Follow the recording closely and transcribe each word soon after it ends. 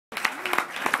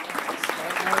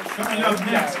Coming up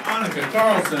next, Onycha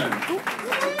Carlson.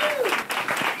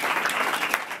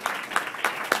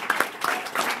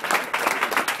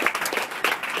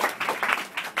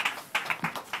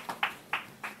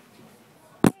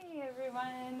 Hey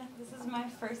everyone, this is my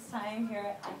first time here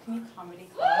at Acme Comedy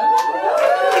Club.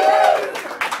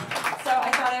 So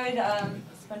I thought I would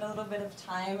spend a little bit of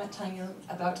time telling you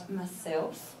about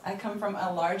myself. I come from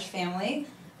a large family.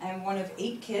 I'm one of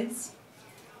 8 kids.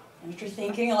 And if you're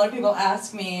thinking, a lot of people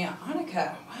ask me,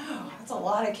 Onycha, wow, that's a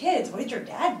lot of kids. What did your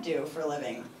dad do for a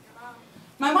living?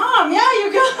 My mom, yeah,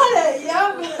 you got it,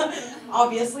 yep.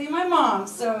 Obviously my mom,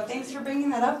 so thanks for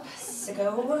bringing that up,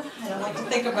 sicko. I don't like to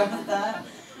think about that.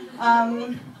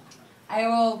 I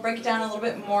will break it down a little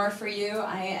bit more for you.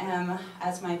 I am,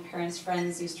 as my parents'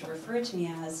 friends used to refer to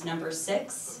me as, number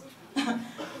 6. Hi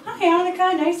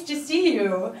Onycha, nice to see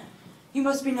you. You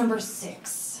must be number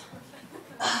 6.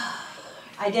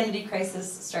 Identity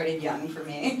crisis started young for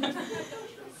me.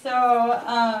 So,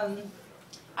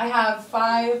 I have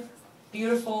 5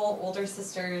 beautiful older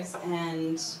sisters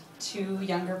and 2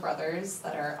 younger brothers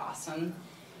that are awesome.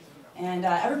 And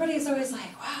everybody's always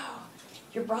like, wow,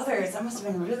 your brothers, that must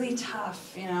have been really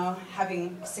tough, you know,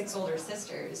 having 6 older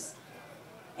sisters.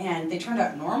 And they turned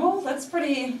out normal? That's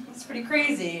pretty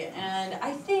crazy. And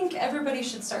I think everybody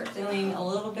should start feeling a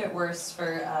little bit worse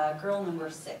for girl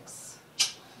number 6.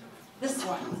 This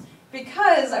one.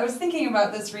 Because I was thinking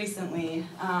about this recently.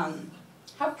 How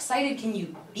excited can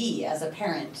you be as a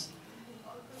parent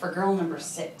for girl number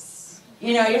 6?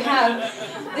 You know,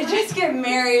 they just get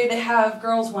married, they have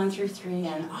girls 1 through 3,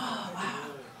 and oh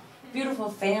wow, beautiful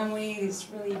family, these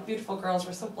really beautiful girls,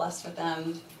 we're so blessed with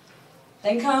them.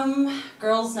 Then come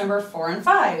girls number 4 and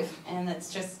 5, and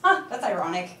it's just, that's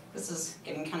ironic. This is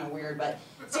getting kind of weird, but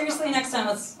seriously, next time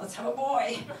let's have a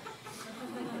boy.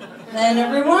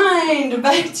 Then rewind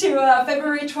back to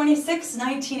February 26,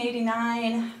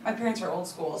 1989. My parents were old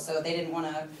school, so they didn't want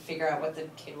to figure out what the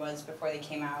kid was before they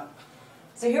came out.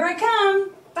 So here I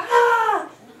come.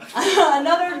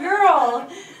 Another girl.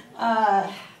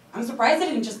 I'm surprised they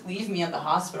didn't just leave me at the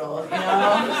hospital, you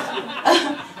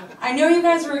know. I know you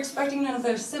guys were expecting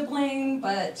another sibling,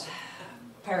 but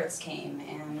parrots came,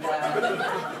 and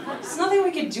there's nothing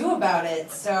we could do about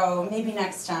it, so maybe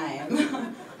next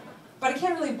time. But I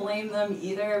can't really blame them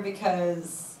either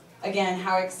because, again,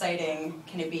 how exciting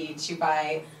can it be to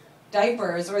buy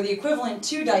diapers or the equivalent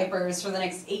to diapers for the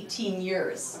next 18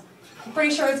 years? I'm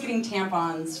pretty sure I was getting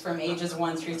tampons from ages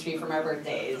 1 through 3 for my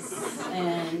birthdays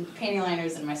and panty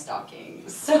liners in my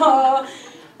stockings. So,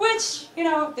 which, you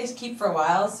know, they keep for a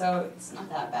while, so it's not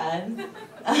that bad.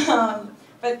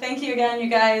 But thank you again, you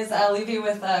guys. I'll leave you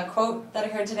with a quote that I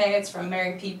heard today. It's from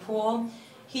Mary P. Poole.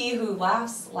 He who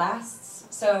laughs lasts.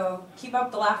 So keep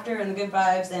up the laughter and the good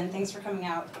vibes, and thanks for coming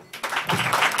out.